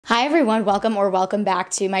Hi everyone, welcome back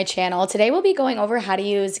to my channel. Today we'll be going over how to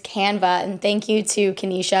use Canva, and thank you to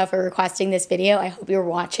Kanisha for requesting this video. I hope you're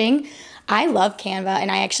watching. I love Canva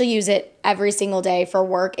and I actually use it every single day for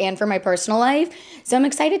work and for my personal life. So I'm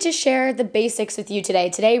excited to share the basics with you today.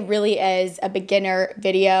 Today really is a beginner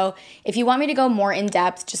video. If you want me to go more in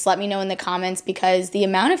depth, just let me know in the comments because the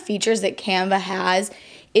amount of features that Canva has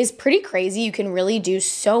is pretty crazy. You can really do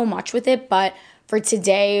so much with it, but for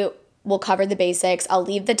today, we'll cover the basics. I'll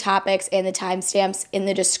leave the topics and the timestamps in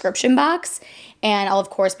the description box, and I'll of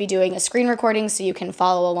course be doing a screen recording so you can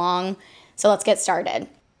follow along. So let's get started.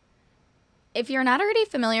 If you're not already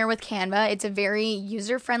familiar with Canva, it's a very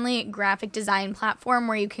user-friendly graphic design platform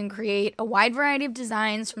where you can create a wide variety of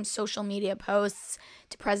designs from social media posts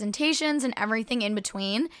to presentations and everything in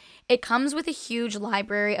between. It comes with a huge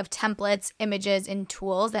library of templates, images, and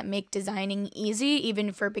tools that make designing easy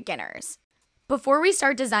even for beginners. Before we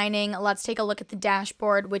start designing, let's take a look at the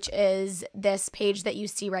dashboard, which is this page that you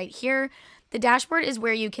see right here. The dashboard is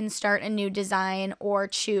where you can start a new design or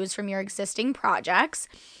choose from your existing projects.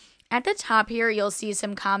 At the top here, you'll see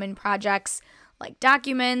some common projects like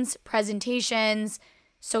documents, presentations,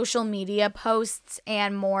 social media posts,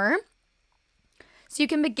 and more. So you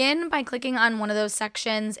can begin by clicking on one of those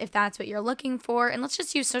sections if that's what you're looking for, and let's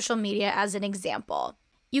just use social media as an example.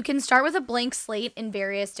 You can start with a blank slate in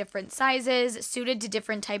various different sizes, suited to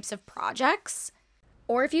different types of projects.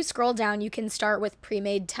 Or if you scroll down, you can start with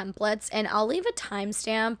pre-made templates, and I'll leave a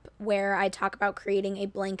timestamp where I talk about creating a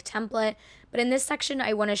blank template. But in this section,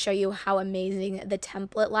 I want to show you how amazing the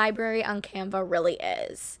template library on Canva really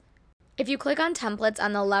is. If you click on templates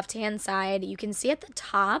on the left-hand side, you can see at the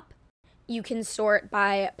top, you can sort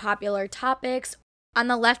by popular topics. On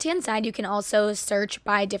the left-hand side, you can also search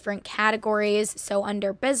by different categories. So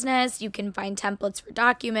under business, you can find templates for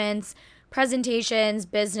documents, presentations,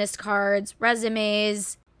 business cards,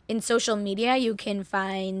 resumes. In social media, you can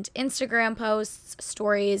find Instagram posts,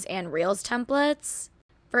 stories, and Reels templates.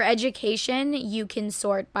 For education, you can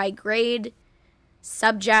sort by grade,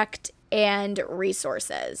 subject, and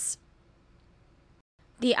resources.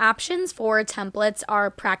 The options for templates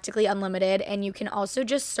are practically unlimited, and you can also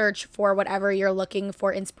just search for whatever you're looking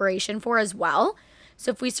for inspiration for as well.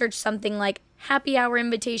 So if we search something like happy hour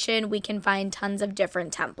invitation, we can find tons of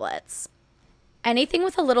different templates. Anything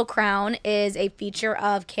with a little crown is a feature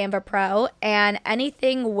of Canva Pro, and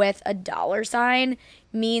anything with a $sign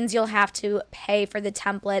means you'll have to pay for the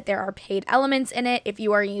template. There are paid elements in it if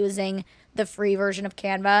you are using the free version of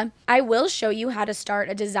Canva. I will show you how to start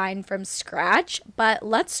a design from scratch, but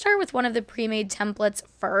let's start with one of the pre-made templates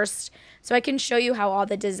first so I can show you how all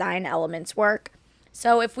the design elements work.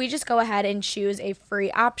 So if we just go ahead and choose a free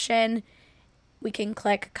option, we can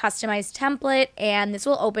click Customize Template, and this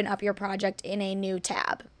will open up your project in a new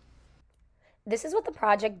tab. This is what the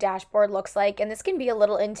project dashboard looks like, and this can be a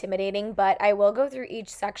little intimidating, but I will go through each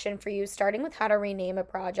section for you, starting with how to rename a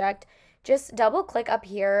project. Just double click up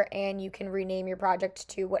here and you can rename your project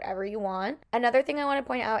to whatever you want. Another thing I want to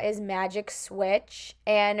point out is Magic Switch,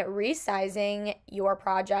 and resizing your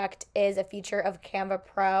project is a feature of Canva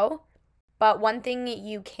Pro. But one thing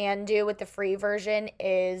you can do with the free version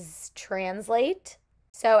is translate.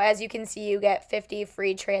 So as you can see, you get 50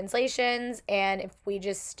 free translations, and if we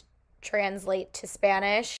just translate to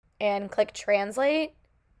Spanish and click translate,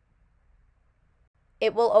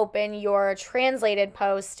 it will open your translated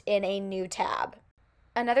post in a new tab.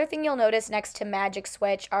 Another thing you'll notice next to Magic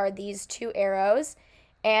Switch are these two arrows,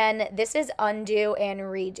 and this is undo and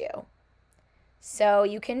redo. So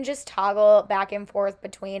you can just toggle back and forth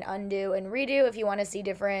between undo and redo if you want to see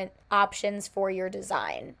different options for your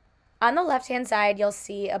design. On the left-hand side, you'll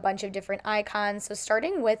see a bunch of different icons. So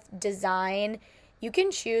starting with design, you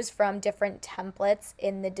can choose from different templates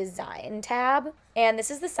in the Design tab. And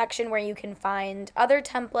this is the section where you can find other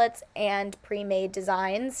templates and pre-made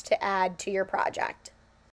designs to add to your project.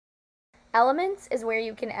 Elements is where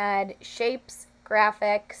you can add shapes,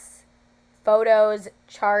 graphics, photos,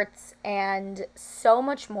 charts, and so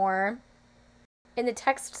much more. In the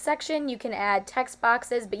text section, you can add text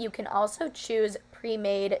boxes, but you can also choose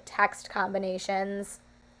pre-made text combinations.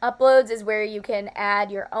 Uploads is where you can add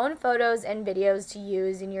your own photos and videos to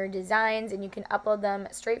use in your designs, and you can upload them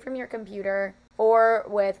straight from your computer or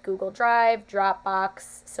with Google Drive,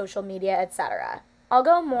 Dropbox, social media, etc. I'll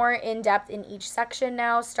go more in depth in each section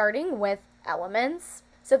now, starting with elements.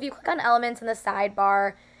 So if you click on elements in the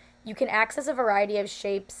sidebar, you can access a variety of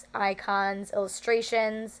shapes, icons,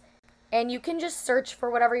 illustrations, and you can just search for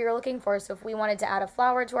whatever you're looking for. So if we wanted to add a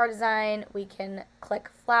flower to our design, we can click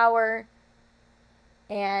flower.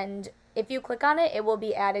 And if you click on it, it will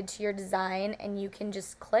be added to your design, and you can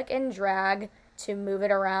just click and drag to move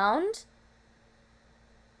it around.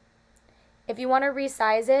 If you want to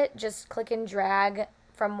resize it, just click and drag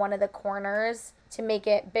from one of the corners to make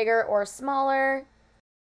it bigger or smaller.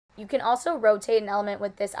 You can also rotate an element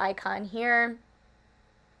with this icon here.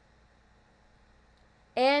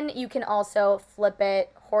 And you can also flip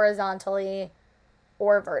it horizontally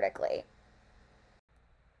or vertically.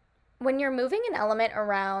 When you're moving an element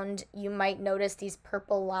around, you might notice these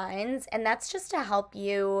purple lines, and that's just to help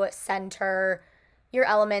you center your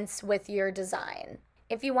elements with your design.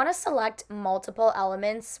 If you want to select multiple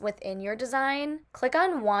elements within your design, click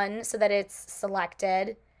on one so that it's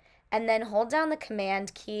selected, and then hold down the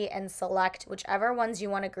Command key and select whichever ones you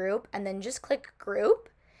want to group, and then just click Group.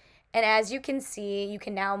 And as you can see, you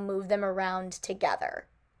can now move them around together.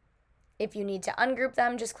 If you need to ungroup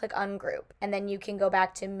them, just click Ungroup, and then you can go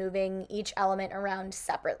back to moving each element around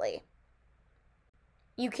separately.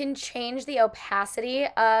 You can change the opacity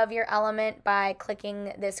of your element by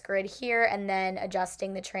clicking this grid here and then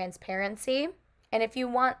adjusting the transparency. And if you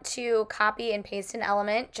want to copy and paste an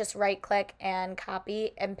element, just right-click and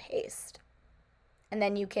copy and paste. And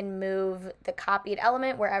then you can move the copied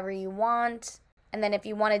element wherever you want. And then if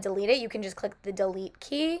you want to delete it, you can just click the delete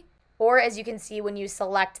key. Or as you can see, when you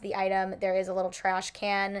select the item, there is a little trash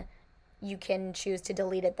can. You can choose to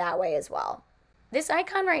delete it that way as well. This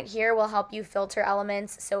icon right here will help you filter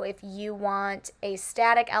elements. So if you want a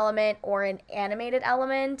static element or an animated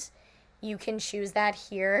element, you can choose that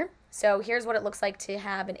here. So here's what it looks like to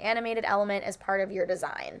have an animated element as part of your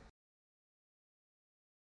design.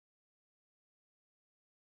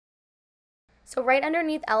 So right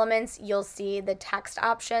underneath elements, you'll see the text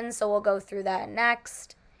option, so we'll go through that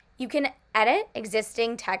next. You can edit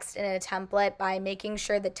existing text in a template by making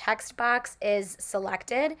sure the text box is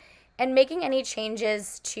selected and making any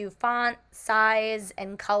changes to font, size,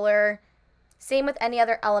 and color. Same with any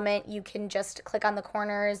other element, you can just click on the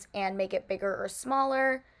corners and make it bigger or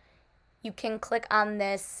smaller. You can click on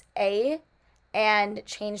this A and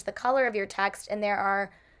change the color of your text, and there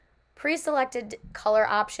are pre-selected color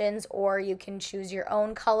options, or you can choose your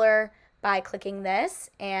own color by clicking this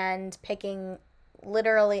and picking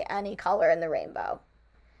literally any color in the rainbow.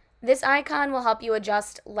 This icon will help you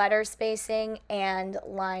adjust letter spacing and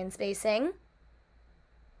line spacing.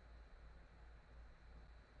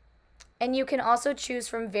 And you can also choose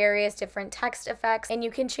from various different text effects, and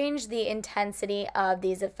you can change the intensity of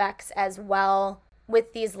these effects as well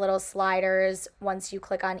with these little sliders once you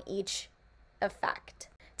click on each effect.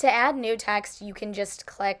 To add new text, you can just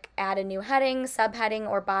click Add a New Heading, Subheading,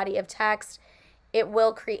 or Body of Text. It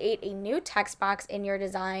will create a new text box in your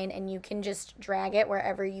design, and you can just drag it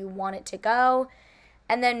wherever you want it to go,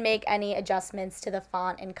 and then make any adjustments to the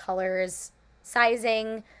font and colors,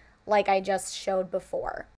 sizing, like I just showed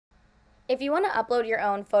before. If you want to upload your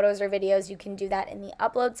own photos or videos, you can do that in the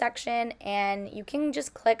Upload section, and you can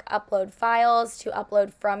just click Upload Files to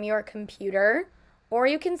upload from your computer. Or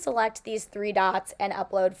you can select these three dots and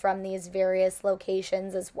upload from these various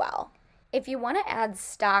locations as well. If you want to add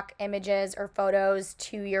stock images or photos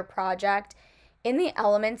to your project, in the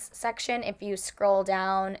Elements section, if you scroll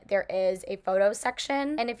down, there is a Photos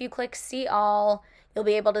section. And if you click See All, you'll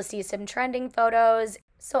be able to see some trending photos.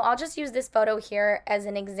 So I'll just use this photo here as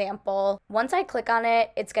an example. Once I click on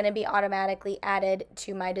it, it's going to be automatically added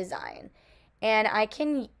to my design. And I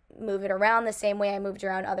can move it around the same way I moved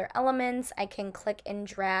around other elements. I can click and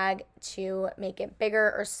drag to make it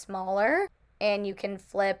bigger or smaller, and you can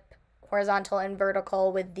flip horizontal and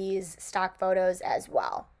vertical with these stock photos as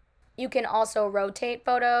well. You can also rotate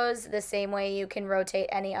photos the same way you can rotate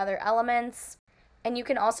any other elements. And you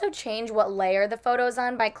can also change what layer the photo's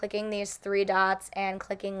on by clicking these three dots and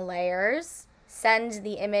clicking Layers. Send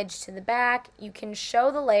the image to the back. You can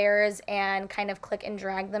show the layers and kind of click and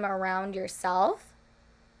drag them around yourself.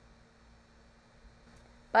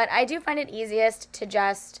 But I do find it easiest to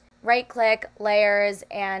just right-click, Layers,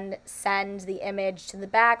 and send the image to the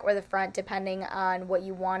back or the front depending on what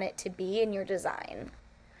you want it to be in your design.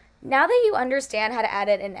 Now that you understand how to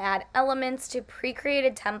edit and add elements to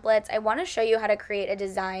pre-created templates, I want to show you how to create a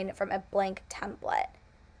design from a blank template.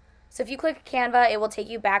 So if you click Canva, it will take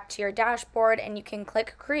you back to your dashboard, and you can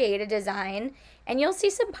click Create a Design, and you'll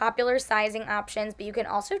see some popular sizing options, but you can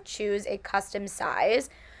also choose a custom size.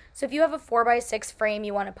 So if you have a 4x6 frame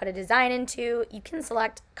you want to put a design into, you can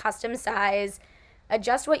select custom size,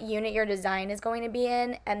 adjust what unit your design is going to be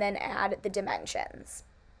in, and then add the dimensions.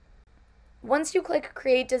 Once you click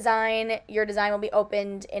Create Design, your design will be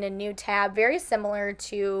opened in a new tab, very similar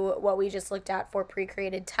to what we just looked at for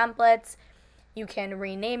pre-created templates. You can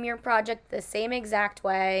rename your project the same exact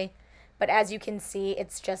way, but as you can see,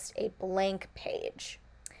 it's just a blank page.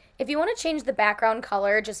 If you want to change the background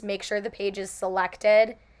color, just make sure the page is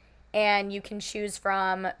selected, and you can choose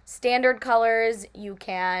from standard colors, you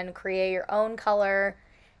can create your own color,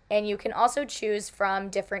 and you can also choose from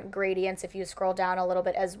different gradients if you scroll down a little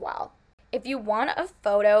bit as well. If you want a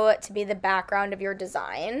photo to be the background of your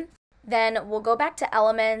design, then we'll go back to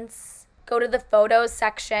Elements, go to the Photos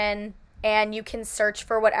section, and you can search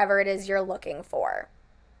for whatever it is you're looking for.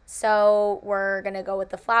 So we're going to go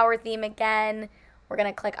with the flower theme again. We're going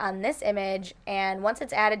to click on this image, and once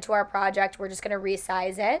it's added to our project, we're just going to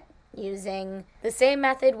resize it using the same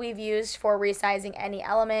method we've used for resizing any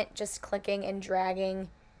element, just clicking and dragging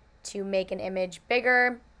to make an image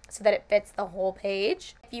bigger so that it fits the whole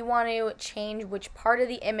page. If you want to change which part of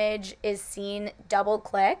the image is seen, double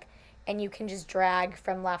click, and you can just drag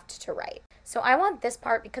from left to right. So I want this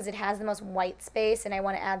part because it has the most white space, and I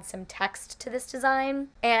want to add some text to this design.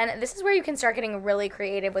 And this is where you can start getting really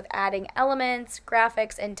creative with adding elements,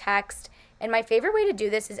 graphics, and text. And my favorite way to do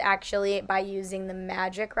this is actually by using the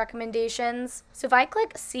magic recommendations. So if I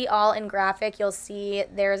click See All in Graphic, you'll see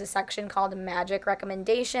there's a section called Magic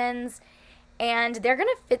Recommendations, and they're going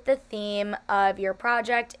to fit the theme of your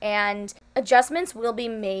project, and adjustments will be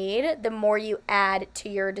made the more you add to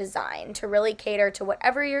your design to really cater to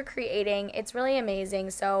whatever you're creating. It's really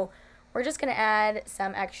amazing. So we're just going to add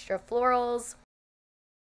some extra florals,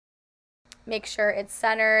 make sure it's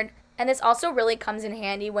centered. And this also really comes in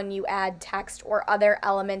handy when you add text or other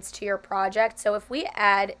elements to your project. So if we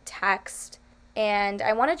add text and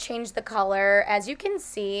I want to change the color, as you can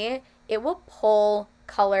see, it will pull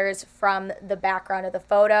colors from the background of the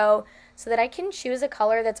photo so that I can choose a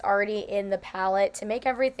color that's already in the palette to make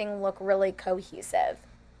everything look really cohesive.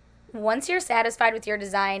 Once you're satisfied with your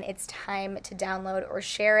design, it's time to download or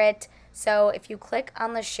share it. So if you click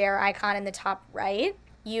on the share icon in the top right,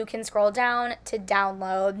 you can scroll down to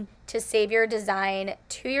download to save your design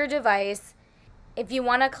to your device. If you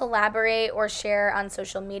want to collaborate or share on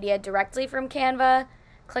social media directly from Canva,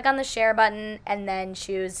 click on the share button and then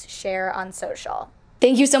choose share on social.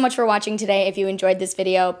 Thank you so much for watching today. If you enjoyed this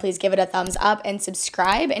video, please give it a thumbs up and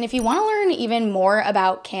subscribe. And if you want to learn even more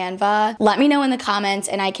about Canva, let me know in the comments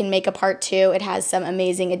and I can make a part 2. It has some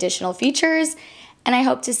amazing additional features, and I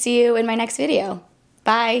hope to see you in my next video.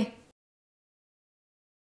 Bye.